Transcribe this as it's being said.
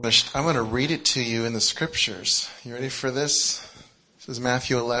I'm going to read it to you in the scriptures. You ready for this? This is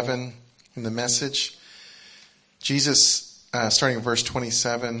Matthew 11 in the Message. Jesus, starting in verse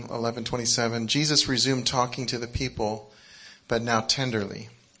 27, 11:27, Jesus resumed talking to the people, but now tenderly.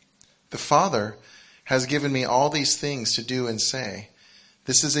 The Father has given me all these things to do and say.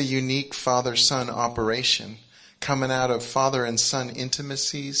 This is a unique father-son operation, coming out of father and son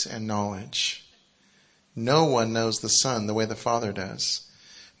intimacies and knowledge. No one knows the Son the way the Father does,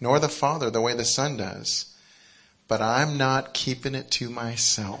 nor the Father the way the Son does. But I'm not keeping it to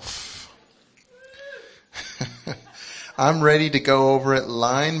myself. I'm ready to go over it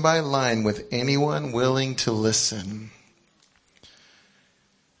line by line with anyone willing to listen.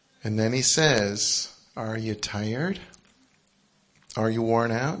 And then he says, are you tired? Are you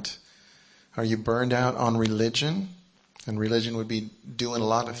worn out? Are you burned out on religion? And religion would be doing a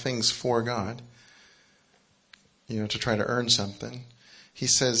lot of things for God, to try to earn something. He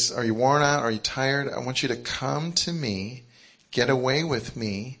says, are you worn out? Are you tired? I want you to come to me, get away with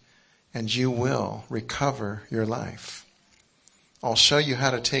me, and you will recover your life. I'll show you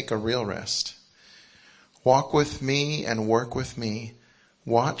how to take a real rest. Walk with me and work with me.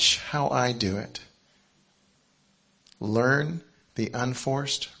 Watch how I do it. Learn the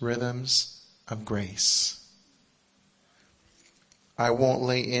unforced rhythms of grace. I won't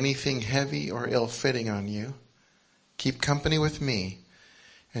lay anything heavy or ill-fitting on you. Keep company with me,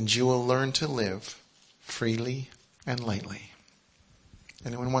 and you will learn to live freely and lightly.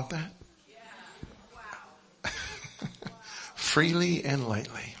 Anyone want that? Yeah. Wow. Freely and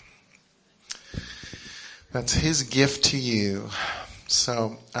lightly. That's his gift to you.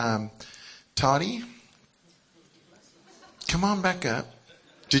 So, Toddy, come on back up.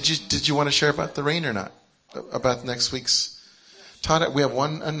 Did you want to share about the rain or not? About next week's? Todd, we have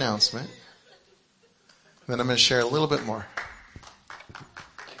one announcement. Then I'm going to share a little bit more.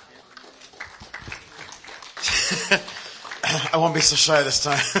 I won't be so shy this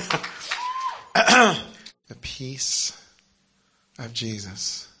time. The peace of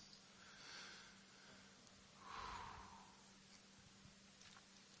Jesus.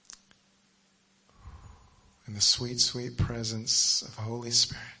 And the sweet, sweet presence of Holy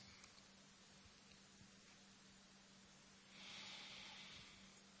Spirit.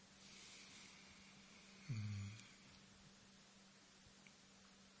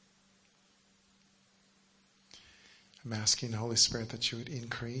 I'm asking, Holy Spirit, that you would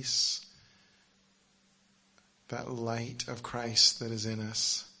increase that light of Christ that is in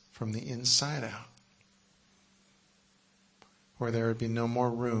us from the inside out, where there would be no more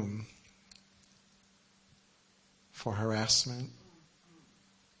room for harassment,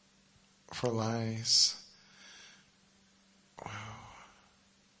 for lies,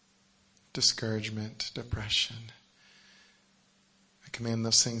 discouragement, depression. I command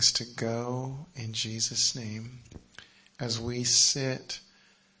those things to go in Jesus' name as we sit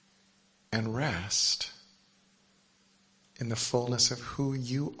and rest in the fullness of who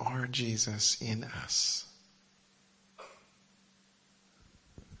you are, Jesus, in us.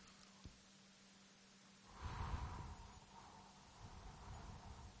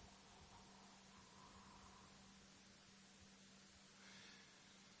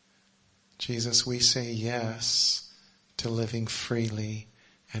 Jesus, we say yes to living freely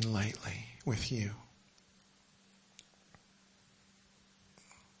and lightly with you.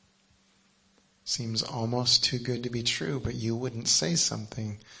 Seems almost too good to be true, but you wouldn't say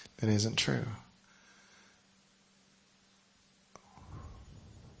something that isn't true.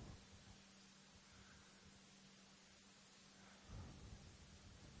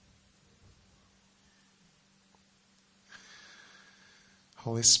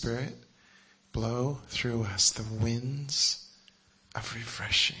 Holy Spirit, blow through us the winds of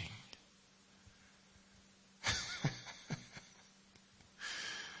refreshing.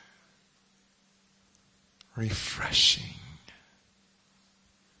 Refreshing.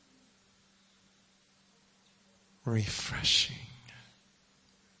 Refreshing.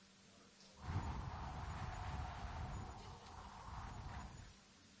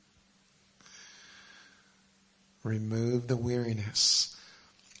 Remove the weariness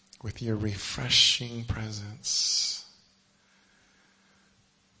with your refreshing presence.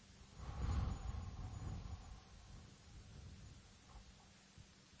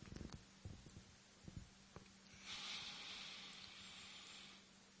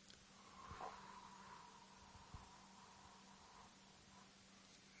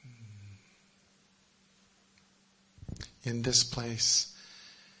 In this place,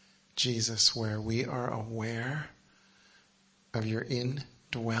 Jesus, where we are aware of your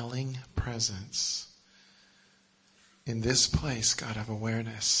indwelling presence, in this place, God, of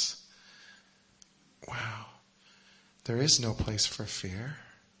awareness, wow, there is no place for fear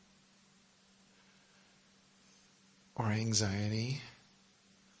or anxiety.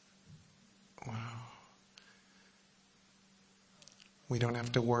 Wow. We don't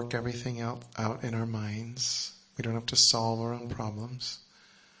have to work everything out in our minds. We don't have to solve our own problems.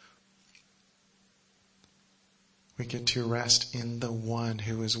 We get to rest in the one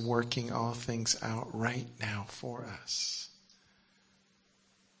who is working all things out right now for us.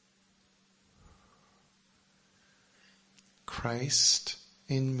 Christ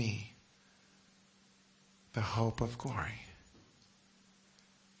in me, the hope of glory.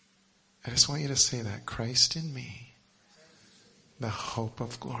 I just want you to say that. Christ in me, the hope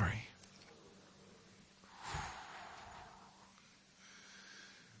of glory.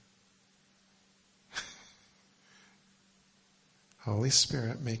 Holy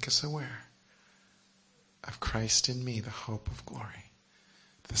Spirit, make us aware of Christ in me, the hope of glory.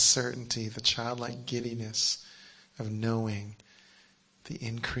 The certainty, the childlike giddiness of knowing the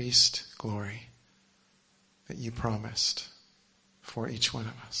increased glory that you promised for each one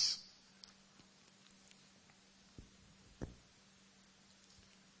of us.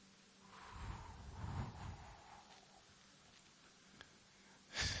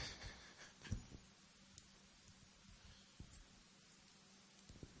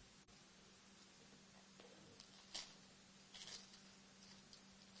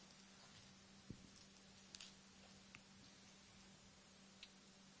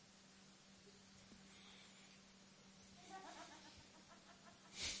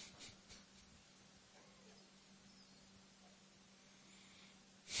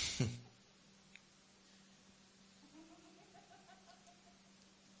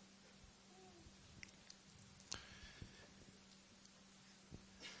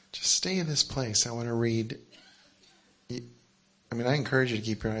 Just stay in this place. I want to read. I encourage you to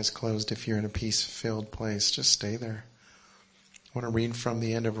keep your eyes closed if you're in a peace-filled place. Just stay there. I want to read from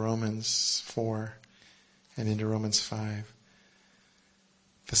the end of Romans 4 and into Romans 5.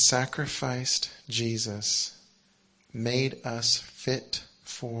 The sacrificed Jesus made us fit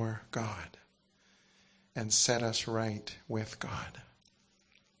for God and set us right with God.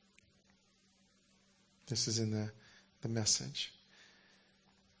 This is in the message.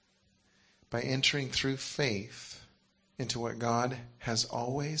 By entering through faith into what God has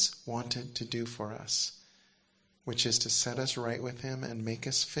always wanted to do for us, which is to set us right with Him and make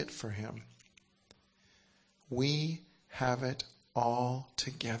us fit for Him. We have it all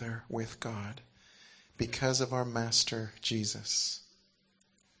together with God because of our Master Jesus.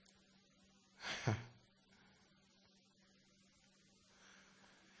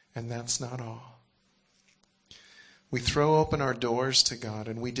 And that's not all. We throw open our doors to God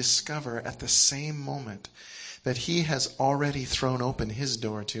and we discover at the same moment that He has already thrown open His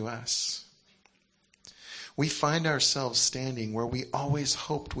door to us. We find ourselves standing where we always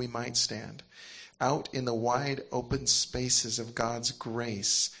hoped we might stand, out in the wide open spaces of God's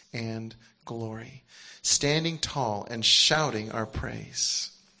grace and glory, standing tall and shouting our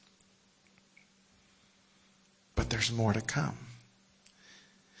praise. But there's more to come.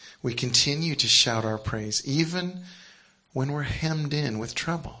 We continue to shout our praise, even when we're hemmed in with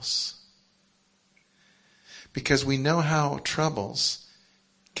troubles. Because we know how troubles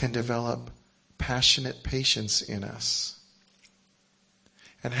can develop passionate patience in us.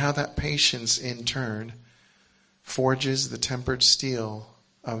 And how that patience, in turn, forges the tempered steel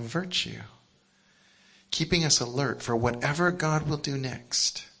of virtue, keeping us alert for whatever God will do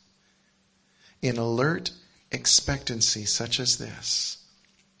next. In alert expectancy such as this,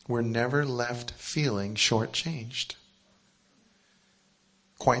 we're never left feeling shortchanged.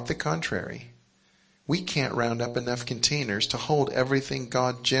 Quite the contrary. We can't round up enough containers to hold everything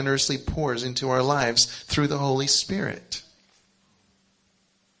God generously pours into our lives through the Holy Spirit.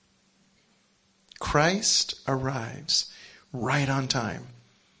 Christ arrives right on time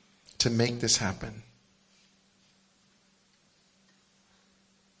to make this happen.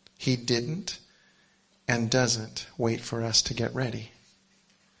 He didn't and doesn't wait for us to get ready.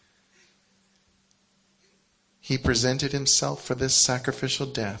 He presented Himself for this sacrificial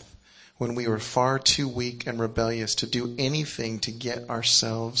death when we were far too weak and rebellious to do anything to get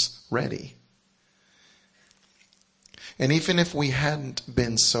ourselves ready. And even if we hadn't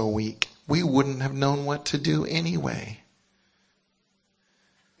been so weak, we wouldn't have known what to do anyway.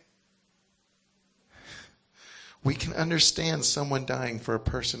 We can understand someone dying for a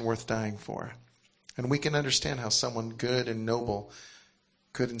person worth dying for. And we can understand how someone good and noble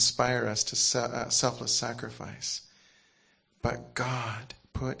could inspire us to selfless sacrifice. But God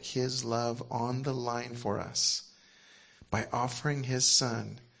put His love on the line for us by offering his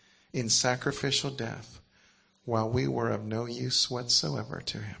Son in sacrificial death while we were of no use whatsoever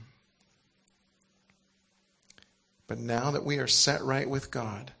to him. But now that we are set right with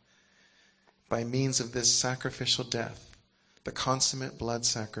God by means of this sacrificial death, the consummate blood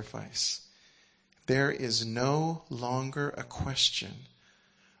sacrifice, there is no longer a question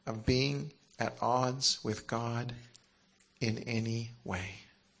of being at odds with God in any way.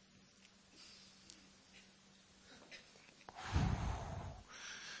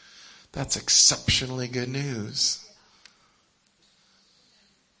 That's exceptionally good news.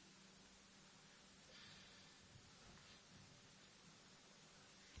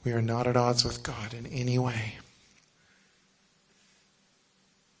 We are not at odds with God in any way.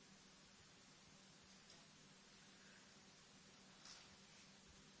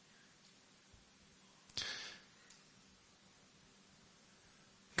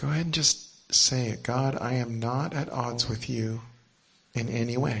 Go ahead and just say it. God, I am not at odds with you in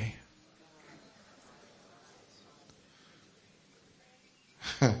any way.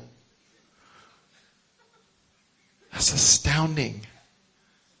 That's astounding.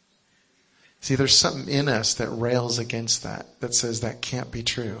 See, there's something in us that rails against that, that says that can't be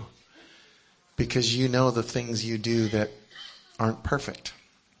true. Because you know the things you do that aren't perfect.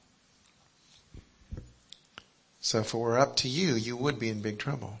 So if it were up to you, you would be in big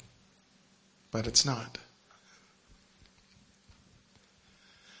trouble. But it's not.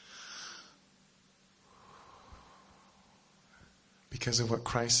 Because of what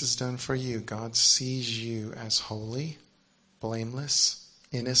Christ has done for you, God sees you as holy, blameless,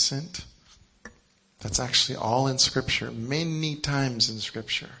 innocent. That's actually all in Scripture, many times in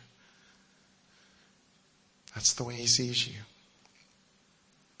Scripture. That's the way he sees you.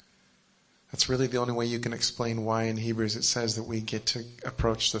 That's really the only way you can explain why in Hebrews it says that we get to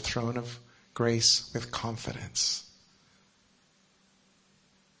approach the throne of grace with confidence.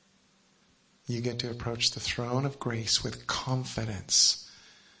 You get to approach the throne of grace with confidence.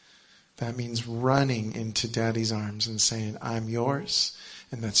 That means running into Daddy's arms and saying, I'm yours,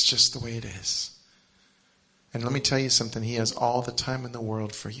 and that's just the way it is. And let me tell you something, he has all the time in the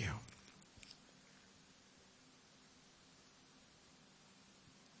world for you.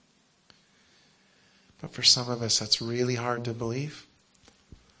 But for some of us, that's really hard to believe.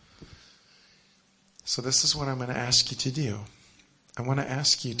 So this is what I'm going to ask you to do. I want to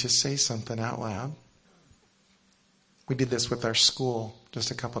ask you to say something out loud. We did this with our school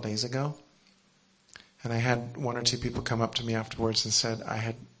just a couple days ago. And I had one or two people come up to me afterwards and said,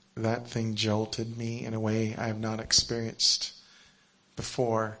 that thing jolted me in a way I have not experienced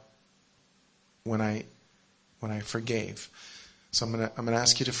before when I forgave. So I'm going to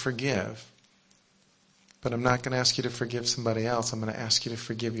ask you to forgive. But I'm not going to ask you to forgive somebody else. I'm going to ask you to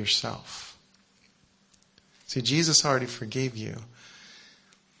forgive yourself. See, Jesus already forgave you.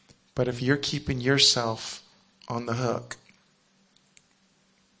 But if you're keeping yourself on the hook,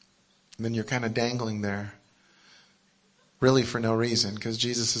 then you're kind of dangling there. Really for no reason, because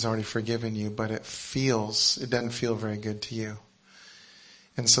Jesus has already forgiven you, but it doesn't feel very good to you.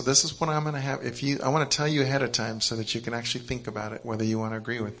 And so this is what I'm going to have. I want to tell you ahead of time so that you can actually think about it, whether you want to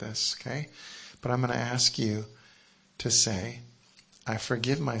agree with this, okay? But I'm going to ask you to say, I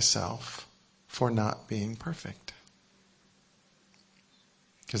forgive myself for not being perfect.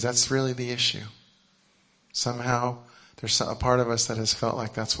 Because that's really the issue. Somehow, there's a part of us that has felt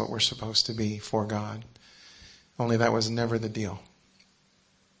like that's what we're supposed to be for God. Only that was never the deal.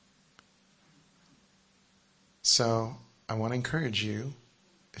 So, I want to encourage you,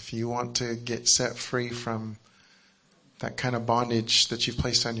 if you want to get set free from that kind of bondage that you've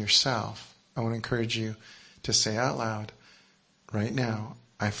placed on yourself, I want to encourage you to say out loud, right now,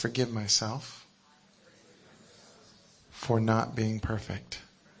 I forgive myself for not being perfect.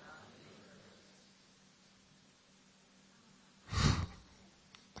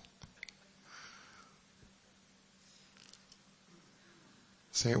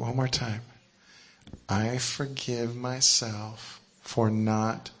 Say it one more time. I forgive myself for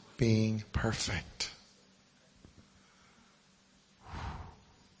not being perfect.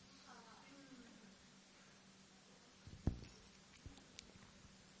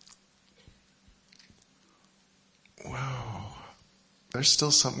 Whoa. There's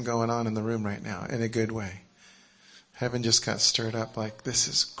still something going on in the room right now in a good way. Heaven just got stirred up like, this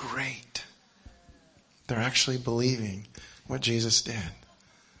is great. They're actually believing what Jesus did.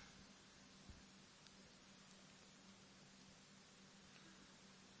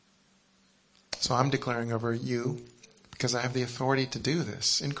 So I'm declaring over you, because I have the authority to do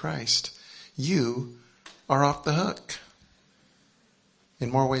this in Christ, you are off the hook in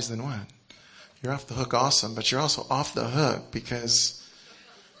more ways than one. You're off the hook awesome, but you're also off the hook because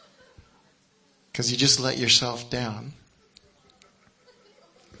you just let yourself down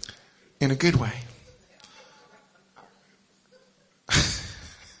in a good way.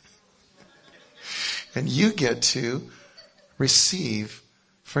 And you get to receive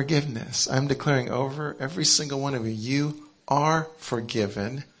forgiveness. I'm declaring over every single one of you, you are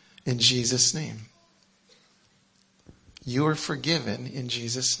forgiven in Jesus' name. You are forgiven in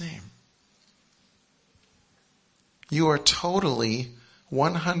Jesus' name. You are totally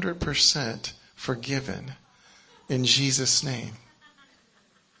 100% forgiven in Jesus' name.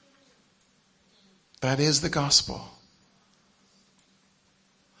 That is the gospel.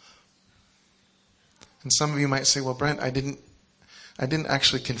 And some of you might say, well, Brent, I didn't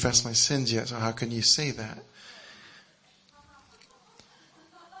actually confess my sins yet, so how can you say that?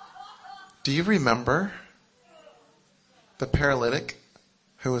 Do you remember the paralytic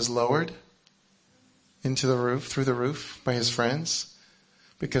who was lowered into the roof, through the roof by his friends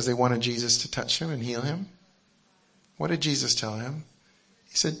because they wanted Jesus to touch him and heal him? What did Jesus tell him?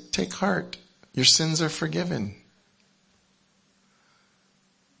 He said, take heart, your sins are forgiven.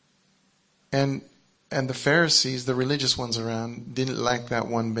 And the Pharisees, the religious ones around, didn't like that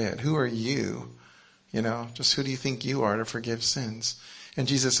one bit. Who are you? Just who do you think you are to forgive sins? And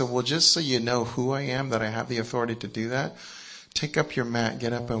Jesus said, well, just so you know who I am, that I have the authority to do that, take up your mat,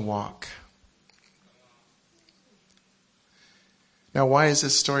 get up and walk. Now, why is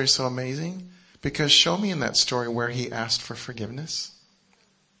this story so amazing? Because show me in that story where he asked for forgiveness.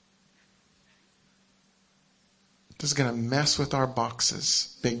 This is going to mess with our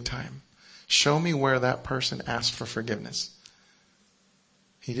boxes big time. Show me where that person asked for forgiveness.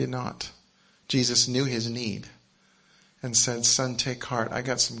 He did not. Jesus knew his need and said, son, take heart. I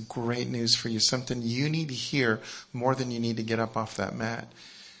got some great news for you. Something you need to hear more than you need to get up off that mat.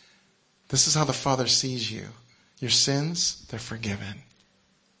 This is how the Father sees you. Your sins, they're forgiven.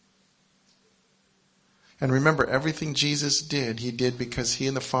 And remember, everything Jesus did, he did because he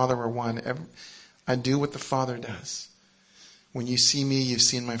and the Father were one. I do what the Father does. When you see me, you've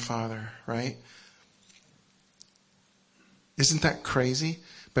seen my Father, right? Isn't that crazy?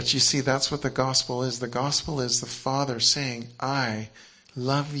 But you see, that's what the gospel is. The gospel is the Father saying, I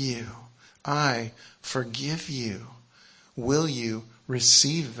love you. I forgive you. Will you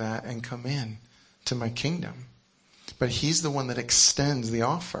receive that and come in to my kingdom? But he's the one that extends the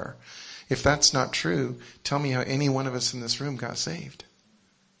offer. If that's not true, tell me how any one of us in this room got saved.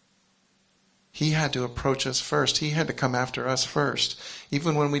 He had to approach us first. He had to come after us first.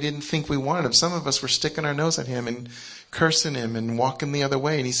 Even when we didn't think we wanted him. Some of us were sticking our nose at him and cursing him and walking the other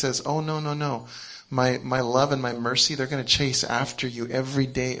way. And he says, oh, no. My love and my mercy, they're going to chase after you every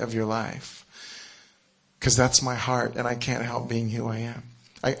day of your life. Because that's my heart, and I can't help being who I am.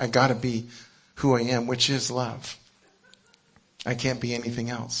 I got to be who I am, which is love. I can't be anything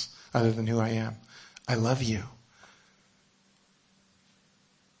else other than who I am. I love you.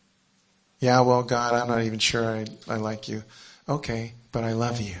 Yeah, well, God, I'm not even sure I like you. Okay, but I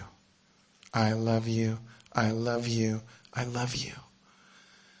love you. I love you. I love you. I love you.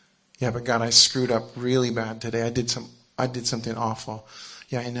 Yeah, but God, I screwed up really bad today. I did something awful.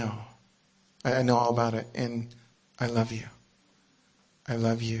 Yeah, I know. I know all about it. And I love you. I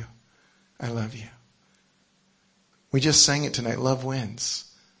love you. I love you. We just sang it tonight. Love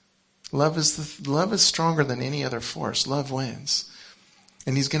wins. Love is stronger than any other force. Love wins.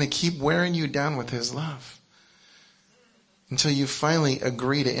 And he's going to keep wearing you down with his love until you finally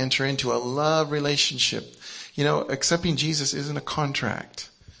agree to enter into a love relationship. Accepting Jesus isn't a contract.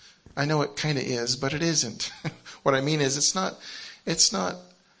 I know it kind of is, but it isn't. What I mean is it's not,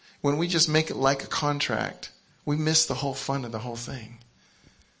 when we just make it like a contract, we miss the whole fun of the whole thing.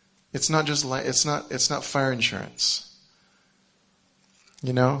 It's not just like, it's not fire insurance.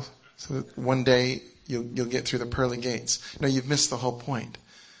 So one day you'll get through the pearly gates. No, you've missed the whole point.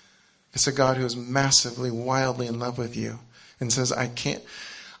 It's a God who is massively, wildly in love with you and says,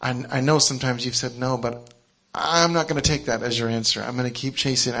 I know sometimes you've said no, but I'm not going to take that as your answer. I'm going to keep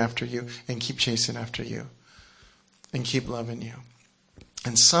chasing after you and keep chasing after you and keep loving you.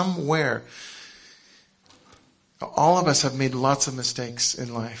 And somewhere, all of us have made lots of mistakes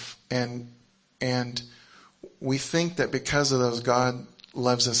in life. And we think that because of those, God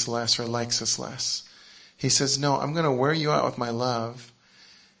loves us less or likes us less. He says, no, I'm going to wear you out with my love.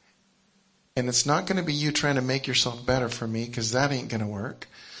 And it's not going to be you trying to make yourself better for me, because that ain't going to work.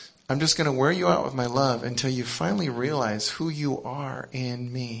 I'm just going to wear you out with my love until you finally realize who you are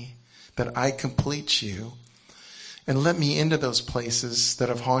in me, that I complete you. And let me into those places that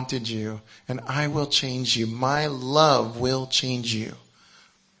have haunted you, and I will change you. My love will change you.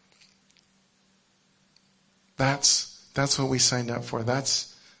 That's what we signed up for.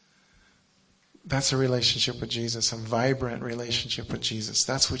 That's a relationship with Jesus, a vibrant relationship with Jesus.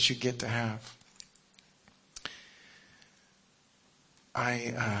 That's what you get to have.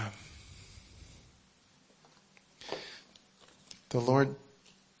 The Lord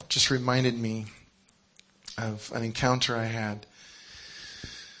just reminded me of an encounter I had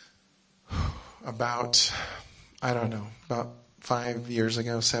about 5 years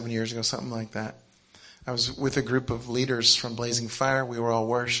ago, 7 years ago, something like that. I was with a group of leaders from Blazing Fire. We were all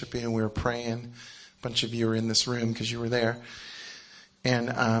worshiping and we were praying. A bunch of you were in this room because you were there. And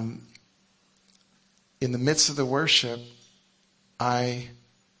in the midst of the worship, I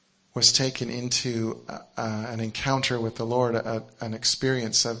was taken into an encounter with the Lord, an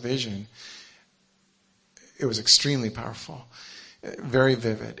experience, a vision. It was extremely powerful, very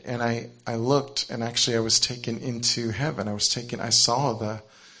vivid. And I looked, and actually I was taken into heaven. I saw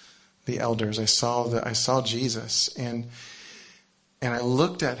the elders. I saw Jesus, and I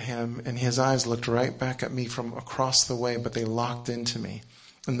looked at him, and his eyes looked right back at me from across the way, but they locked into me.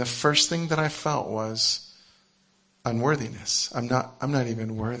 And the first thing that I felt was unworthiness. I'm not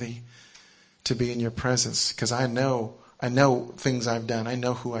even worthy to be in your presence, because I know things I've done. I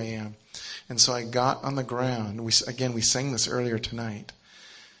know who I am. And so I got on the ground. We sang this earlier tonight.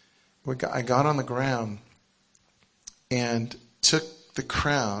 I got on the ground and took the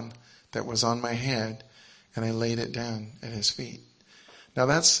crown that was on my head, and I laid it down at his feet. Now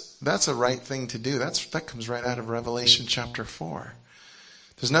that's a right thing to do. That comes right out of Revelation chapter 4.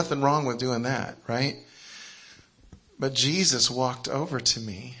 There's nothing wrong with doing that, right? But Jesus walked over to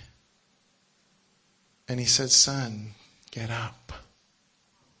me and he said, "Son, get up."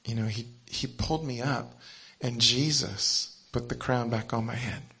 He pulled me up, and Jesus put the crown back on my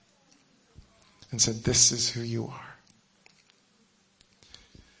head and said, "This is who you are."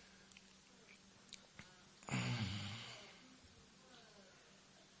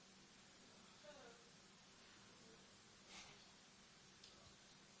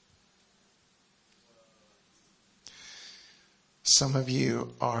 Some of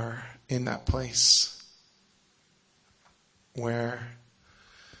you are in that place where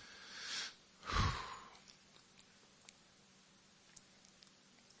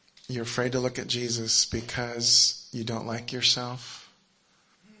you're afraid to look at Jesus because you don't like yourself.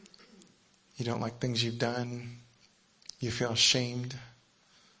 You don't like things you've done. You feel ashamed.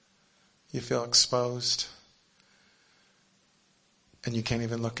 You feel exposed. And you can't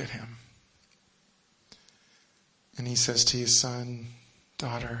even look at him. And he says to you, "Son,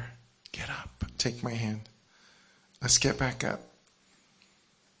 daughter, get up. Take my hand. Let's get back up.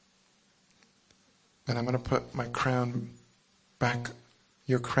 And I'm going to put my crown back,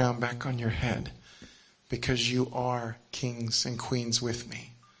 your crown back on your head, because you are kings and queens with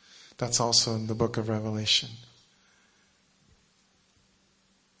me." That's also in the book of Revelation.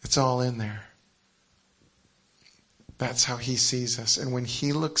 It's all in there. That's how he sees us. And when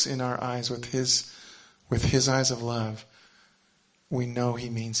he looks in our eyes with his eyes of love, we know he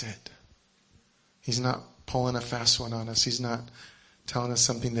means it. He's not pulling a fast one on us. He's not telling us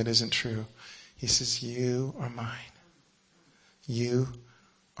something that isn't true. He says, "You are mine. You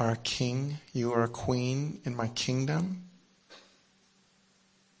are a king. You are a queen in my kingdom.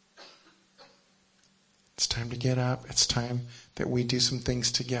 It's time to get up. It's time that we do some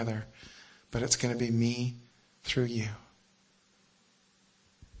things together. But it's going to be me through you."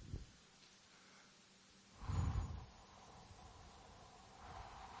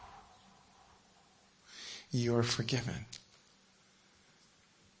 You are forgiven.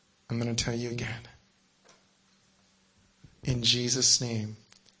 I'm going to tell you again. In Jesus' name,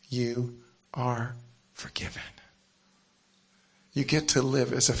 you are forgiven. You get to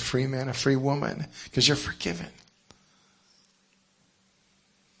live as a free man, a free woman, because you're forgiven.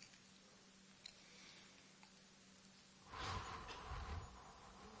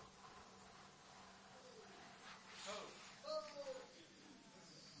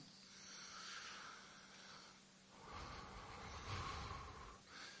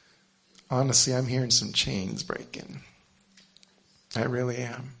 Honestly, I'm hearing some chains breaking. I really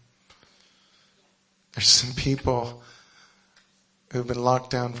am. There's some people who've been locked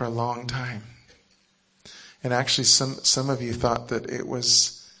down for a long time. And actually some of you thought that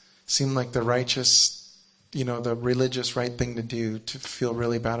seemed like the righteous, the religious right thing to do, to feel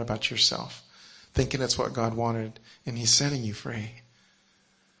really bad about yourself, thinking it's what God wanted. And he's setting you free.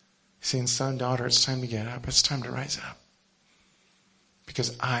 He's saying, "Son, daughter, it's time to get up. It's time to rise up.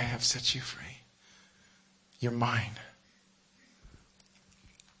 Because I have set you free. You're mine."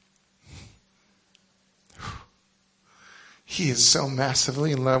 He is so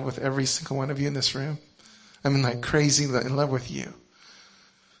massively in love with every single one of you in this room. I'm like crazy in love with you.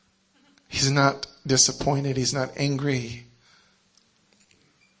 He's not disappointed. He's not angry.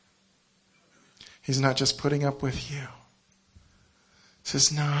 He's not just putting up with you. He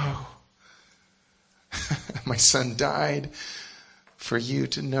says, no. My son died for you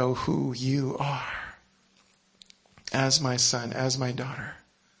to know who you are. As my son, as my daughter.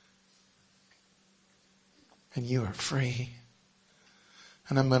 And you are free.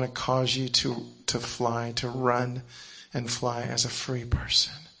 And I'm going to cause you to fly, to run and fly as a free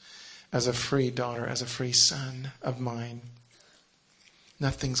person. As a free daughter, as a free son of mine.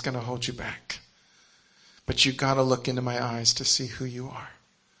 Nothing's going to hold you back. But you got to look into my eyes to see who you are.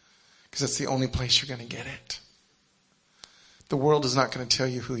 Because that's the only place you're going to get it. The world is not going to tell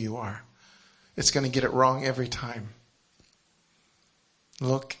you who you are. It's going to get it wrong every time.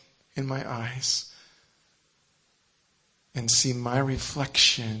 Look in my eyes and see my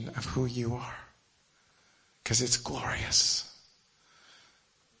reflection of who you are. Because it's glorious.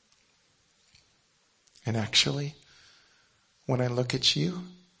 And actually, when I look at you,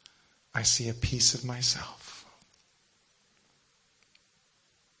 I see a piece of myself.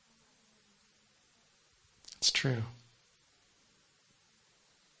 It's true.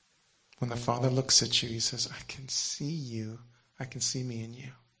 When the Father looks at you, he says, I can see you. I can see me in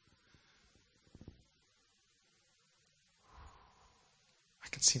you. I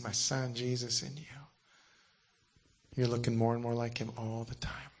can see my son, Jesus, in you. You're looking more and more like him all the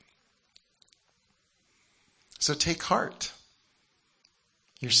time. So take heart.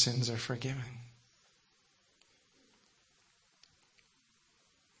 Your sins are forgiven.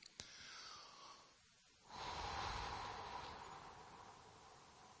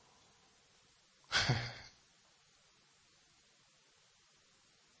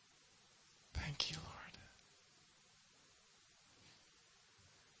 Thank you, Lord.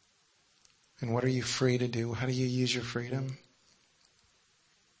 And what are you free to do? How do you use your freedom?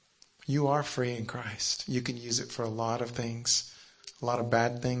 You are free in Christ. You can use it for a lot of things. A lot of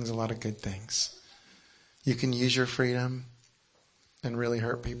bad things, a lot of good things. You can use your freedom and really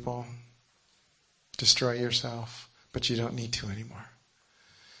hurt people, destroy yourself, but you don't need to anymore.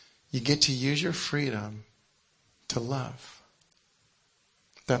 You get to use your freedom to love.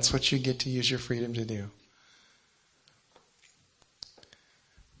 That's what you get to use your freedom to do.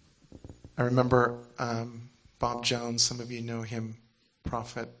 I remember Bob Jones, some of you know him,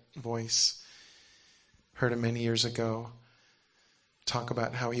 prophet voice. Heard him many years ago talk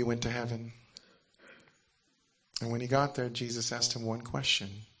about how he went to heaven. And when he got there, Jesus asked him one question.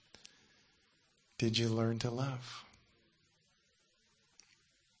 Did you learn to love?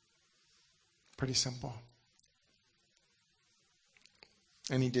 Pretty simple.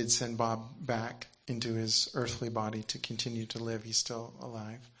 And he did send Bob back into his earthly body to continue to live. He's still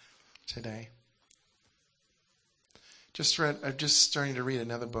alive today. I'm just starting to read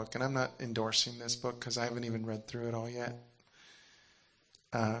another book, and I'm not endorsing this book because I haven't even read through it all yet.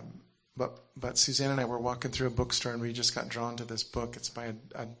 But Suzanne and I were walking through a bookstore, and we just got drawn to this book. It's by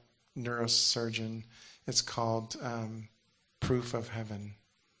a neurosurgeon. It's called Proof of Heaven.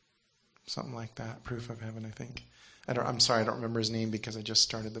 Something like that. Proof of Heaven, I think. I'm sorry, I don't remember his name because I just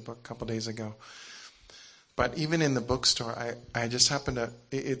started the book a couple days ago. But even in the bookstore, I just happened to.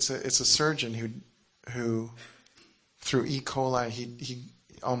 It's a surgeon who through E. coli he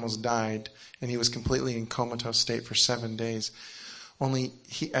almost died, and he was completely in comatose state for 7 days. Only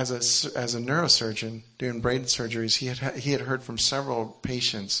he, as a neurosurgeon doing brain surgeries, he had heard from several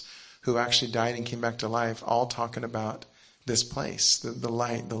patients who actually died and came back to life, all talking about this place, the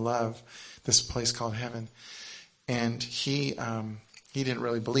light, the love, this place called heaven. And he didn't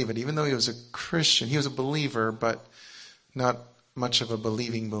really believe it, even though he was a Christian. He was a believer, but not much of a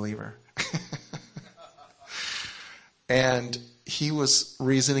believing believer. And he was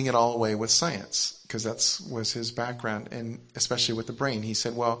reasoning it all away with science, because that was his background, and especially with the brain. He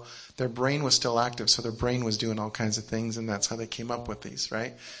said, well, their brain was still active, so their brain was doing all kinds of things, and that's how they came up with these,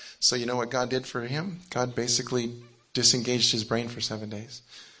 right? So you know what God did for him? God basically disengaged his brain for 7 days.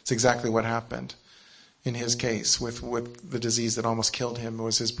 It's exactly what happened in his case with the disease that almost killed him.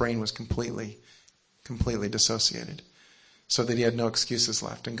 Was his brain was completely dissociated, so that he had no excuses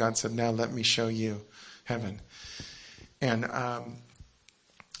left. And God said, now let me show you heaven. And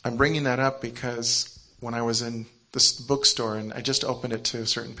I'm bringing that up because when I was in this bookstore, and I just opened it to a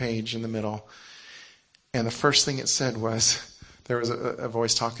certain page in the middle, and the first thing it said was, there was a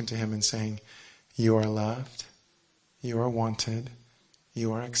voice talking to him and saying, you are loved, you are wanted,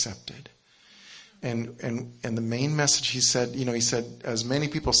 you are accepted. And the main message he said, as many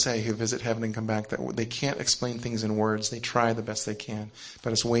people say who visit heaven and come back, that they can't explain things in words. They try the best they can,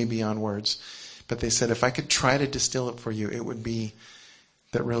 but it's way beyond words. But they said, if I could try to distill it for you, it would be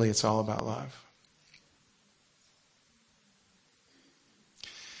that really it's all about love.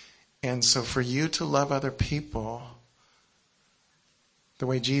 And so for you to love other people the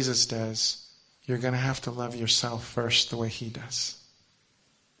way Jesus does, you're going to have to love yourself first the way he does.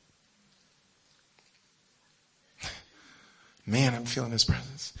 Man, I'm feeling his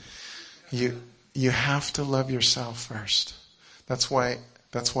presence. You have to love yourself first. That's why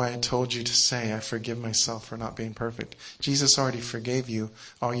I told you to say, I forgive myself for not being perfect. Jesus already forgave you.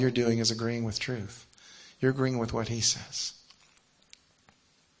 All you're doing is agreeing with truth. You're agreeing with what he says.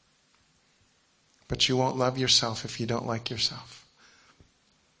 But you won't love yourself if you don't like yourself.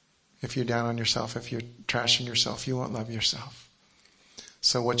 If you're down on yourself, if you're trashing yourself, you won't love yourself.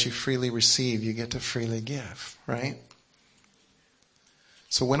 So what you freely receive, you get to freely give, right?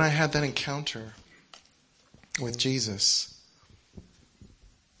 So when I had that encounter with Jesus,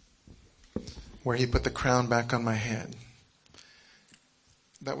 where he put the crown back on my head,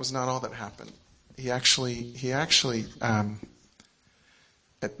 that was not all that happened. He actually,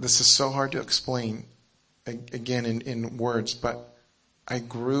 this is so hard to explain, again, in words, but I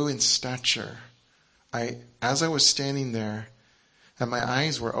grew in stature. As I was standing there, and my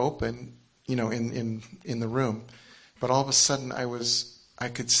eyes were open, in the room, but all of a sudden I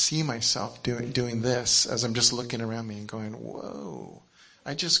could see myself doing this as I'm just looking around me and going, whoa,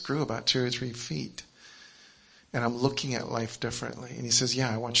 I just grew about 2 or 3 feet. And I'm looking at life differently. And he says,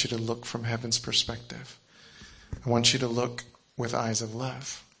 yeah, I want you to look from heaven's perspective. I want you to look with eyes of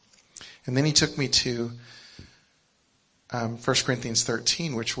love. And then he took me to 1 Corinthians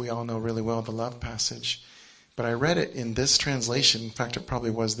 13, which we all know really well, the love passage. But I read it in this translation. In fact, it probably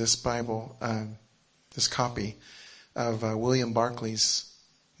was this Bible, this copy of William Barclay's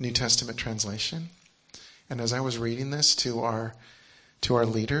New Testament translation. And as I was reading this to our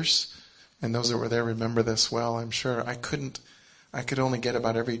leaders, and those that were there remember this well, I'm sure, I could only get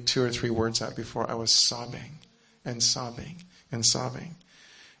about every 2 or 3 words out before I was sobbing and sobbing and sobbing.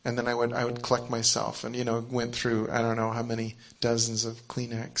 And then I would collect myself and, went through, I don't know how many dozens of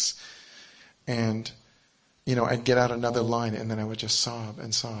Kleenex. And, I'd get out another line and then I would just sob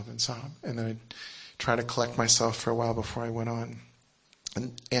and sob and sob. And then I'd try to collect myself for a while before I went on.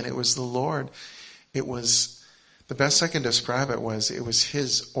 And it was the Lord. It was, the best I can describe it was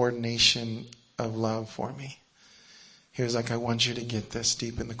his ordination of love for me. He was like, I want you to get this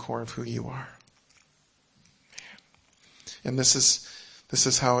deep in the core of who you are. Man. And this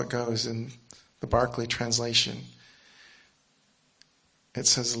is how it goes in the Barclay translation. It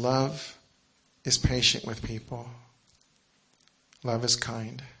says, love is patient with people. Love is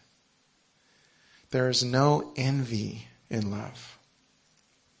kind. There is no envy in love.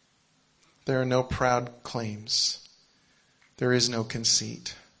 There are no proud claims. There is no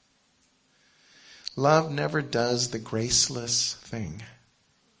conceit. Love never does the graceless thing.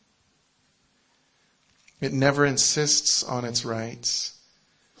 It never insists on its rights.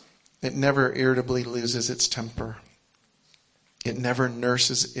 It never irritably loses its temper. It never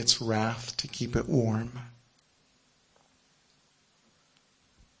nurses its wrath to keep it warm.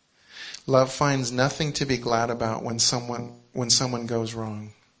 Love finds nothing to be glad about when someone goes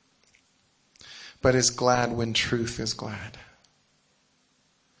wrong, but is glad when truth is glad.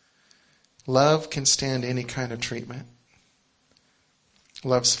 Love can stand any kind of treatment.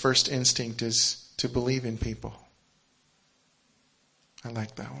 Love's first instinct is to believe in people. I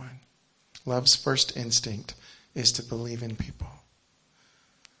like that one. Love's first instinct is to believe in people.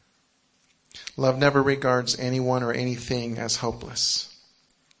 Love never regards anyone or anything as hopeless.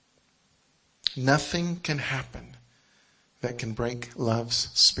 Nothing can happen that can break love's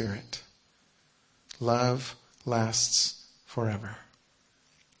spirit. Love lasts forever.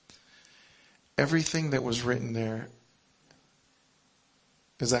 Everything that was written there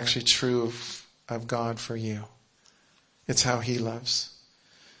is actually true of God for you. It's how he loves.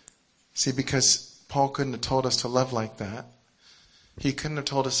 See, because Paul couldn't have told us to love like that. He couldn't have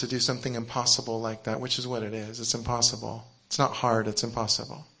told us to do something impossible like that, which is what it is. It's impossible. It's not hard, it's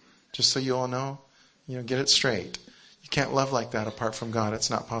impossible. Just so you all know, get it straight. You can't love like that apart from God. It's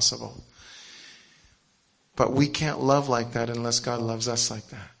not possible. But we can't love like that unless God loves us like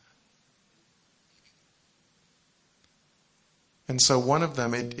that. And so one of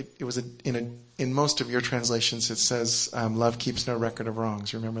them, it was in most of your translations, it says, love keeps no record of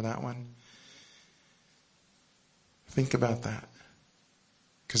wrongs. You remember that one? Think about that.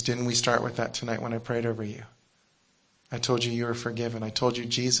 Because didn't we start with that tonight when I prayed over you? I told you were forgiven. I told you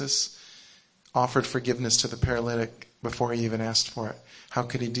Jesus offered forgiveness to the paralytic before he even asked for it. How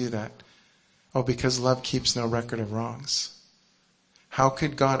could he do that? Oh, because love keeps no record of wrongs. How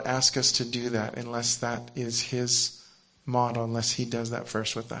could God ask us to do that unless that is his model, unless he does that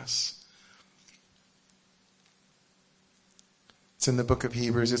first with us? It's in the book of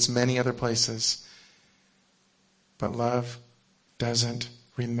Hebrews. It's many other places. But love doesn't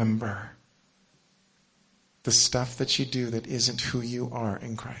remember the stuff that you do that isn't who you are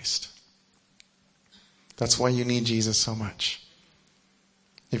in Christ. That's why you need Jesus so much.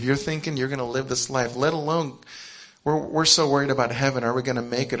 If you're thinking you're going to live this life, let alone, we're so worried about heaven, are we going to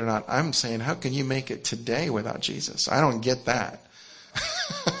make it or not? I'm saying, how can you make it today without Jesus? I don't get that.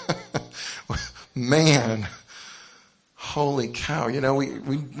 Man, holy cow. You know,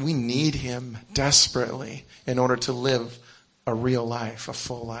 we need him desperately in order to live a real life, a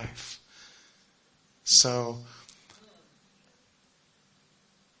full life. So,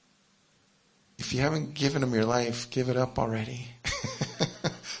 if you haven't given him your life, give it up already.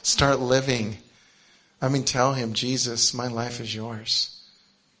 Start living. I mean, tell him, Jesus, my life is yours.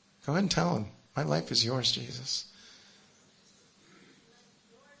 Go ahead and tell him, my life is yours, Jesus.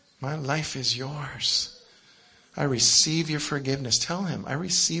 My life is yours. I receive your forgiveness. Tell him, I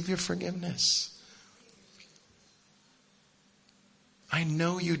receive your forgiveness. I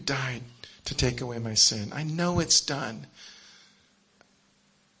know you died to take away my sin. I know it's done.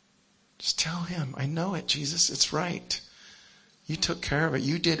 Just tell him, I know it, Jesus. It's right. You took care of it.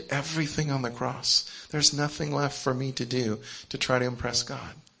 You did everything on the cross. There's nothing left for me to do to try to impress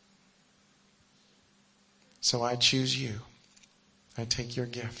God. So I choose you. I take your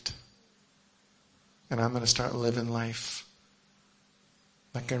gift. And I'm going to start living life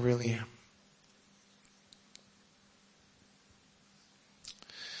like I really am.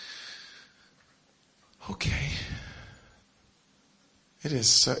 Okay.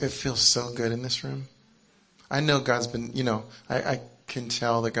 It feels so good in this room. I know God's been, I can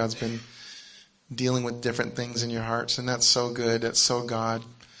tell that God's been dealing with different things in your hearts, and that's so good. That's so God.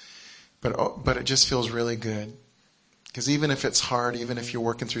 But it just feels really good. Because even if it's hard, even if you're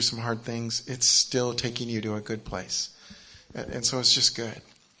working through some hard things, it's still taking you to a good place. And so it's just good.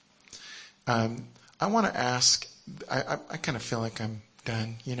 I want to ask, I kind of feel like I'm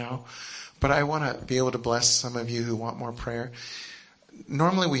done, but I want to be able to bless some of you who want more prayer.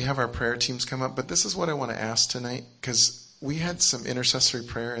 Normally we have our prayer teams come up, but this is what I want to ask tonight, because we had some intercessory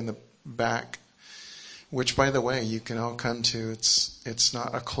prayer in the back, which, by the way, you can all come to. It's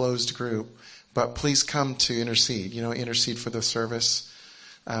not a closed group, but please come to intercede. Intercede for the service.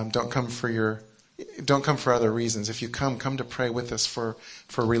 Don't come for other reasons. If you come to pray with us for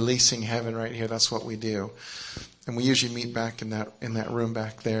releasing heaven right here. That's what we do, and we usually meet back in that room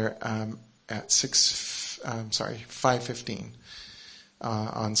back there at 5:15.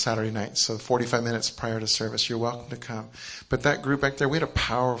 On Saturday night. So 45 minutes prior to service. You're welcome to come. But that group back there, we had a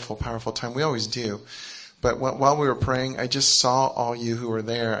powerful, powerful time. We always do. But while we were praying, I just saw all you who were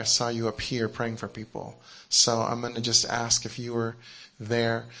there. I saw you up here praying for people. So I'm going to just ask if you were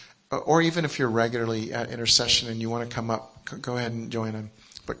there, or even if you're regularly at intercession and you want to come up, go ahead and join them.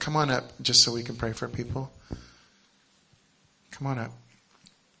 But come on up just so we can pray for people. Come on up.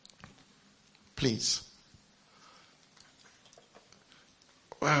 Please.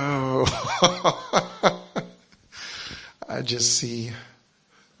 Wow. I just see,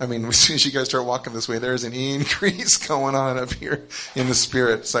 as soon as you guys start walking this way, there's an increase going on up here in the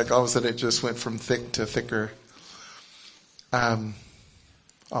spirit. It's like all of a sudden it just went from thick to thicker.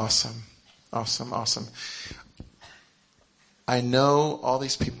 Awesome. I know all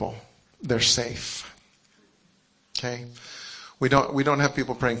these people, they're safe. Okay? We don't have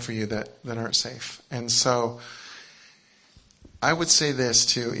people praying for you that aren't safe. And so I would say this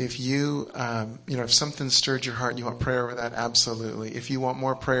too. If you, if something stirred your heart and you want prayer over that, absolutely. If you want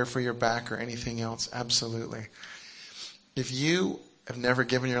more prayer for your back or anything else, absolutely. If you have never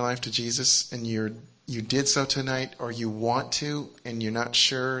given your life to Jesus and you did so tonight, or you want to and you're not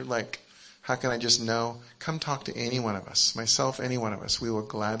sure, like, how can I just know? Come talk to any one of us, myself, any one of us. We will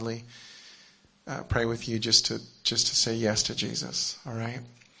gladly pray with you just to say yes to Jesus. All right.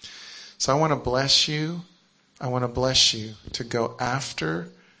 So I want to bless you. I want to bless you to go after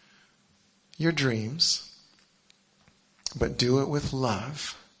your dreams, but do it with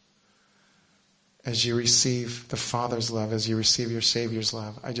love as you receive the Father's love, as you receive your Savior's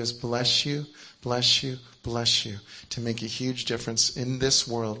love. I just bless you to make a huge difference in this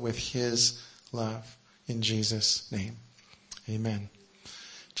world with His love. In Jesus' name, amen.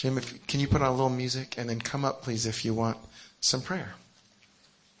 Jim, can you put on a little music and then come up, please, if you want some prayer.